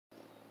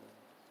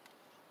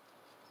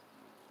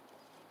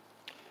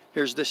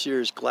Here's this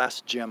year's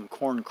glass gem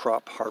corn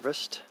crop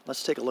harvest.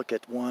 Let's take a look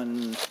at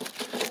one.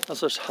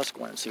 Let's just husk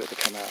one and see what they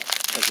come out,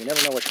 because you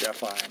never know what you're going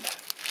to find.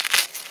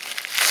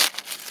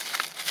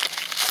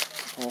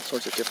 All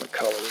sorts of different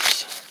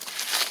colors.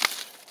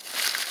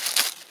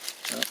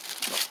 Oh,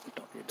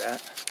 don't need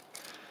that.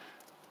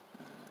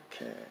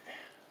 Okay.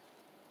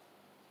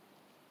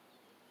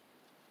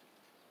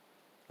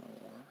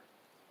 More.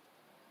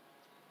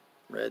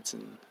 Reds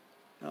and,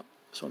 oh,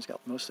 this one's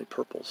got mostly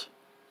purples.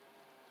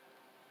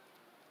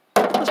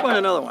 Let's find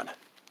another one.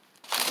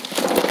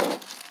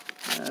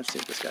 Let's see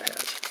what this guy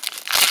has.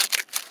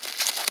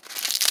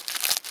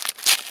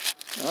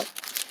 Oh,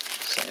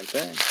 same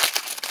thing.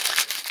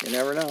 You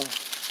never know.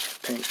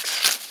 Pinks.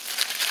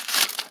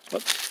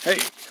 Whoop. Hey,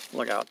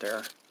 look out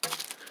there.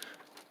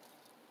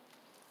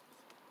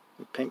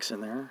 Pinks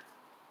in there.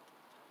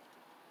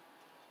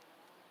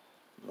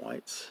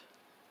 Whites.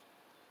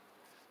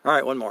 All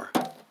right, one more.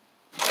 Look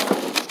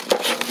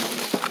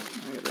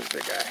at this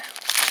big guy.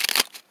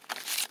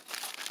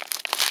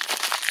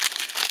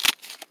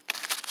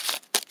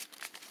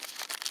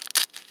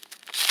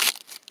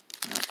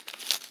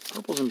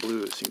 Purples and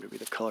blues seem to be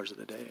the colors of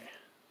the day.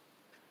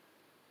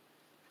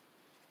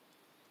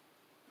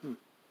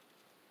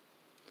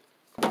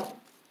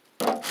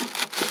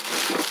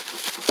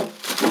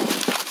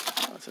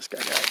 What's this guy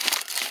got?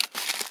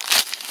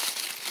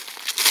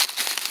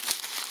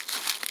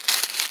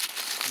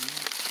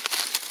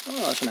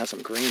 Oh, this one has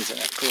some greens in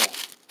it. Cool.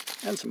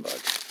 And some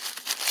buds.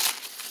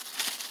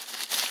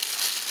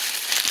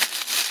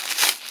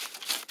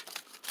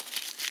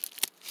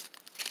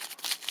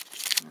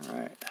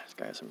 Alright, this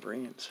guy has some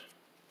greens.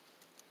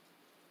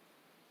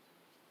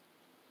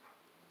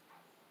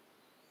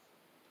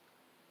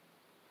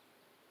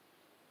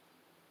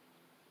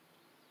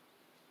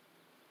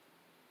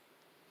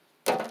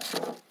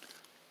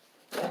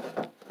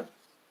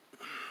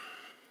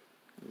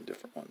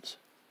 Different ones.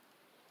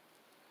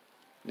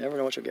 You never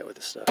know what you'll get with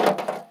this stuff.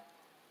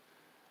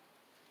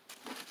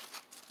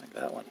 Like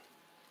that one.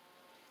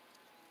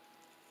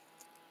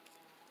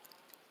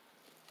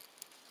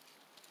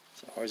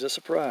 It's always a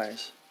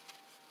surprise.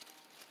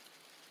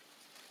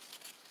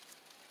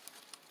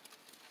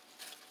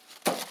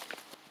 And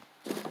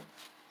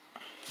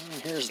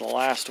here's the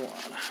last one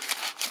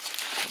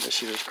of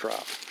this year's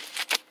crop.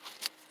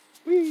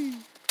 Whee!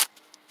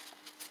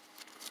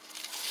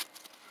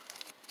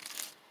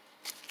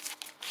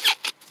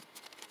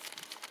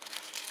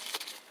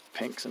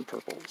 Pinks and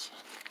purples.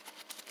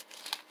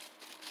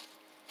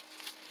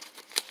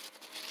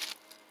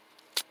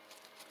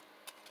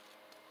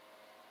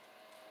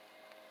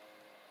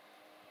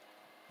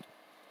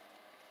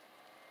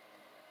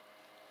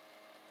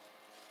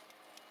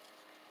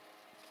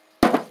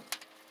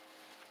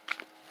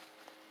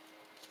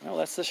 Well,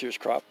 that's this year's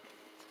crop.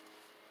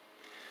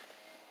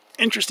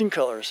 Interesting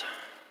colors.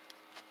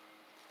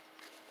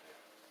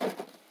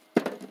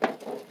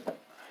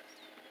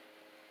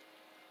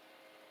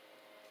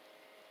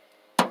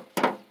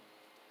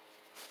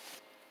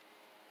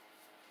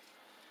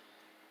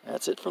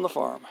 That's it from the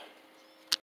farm.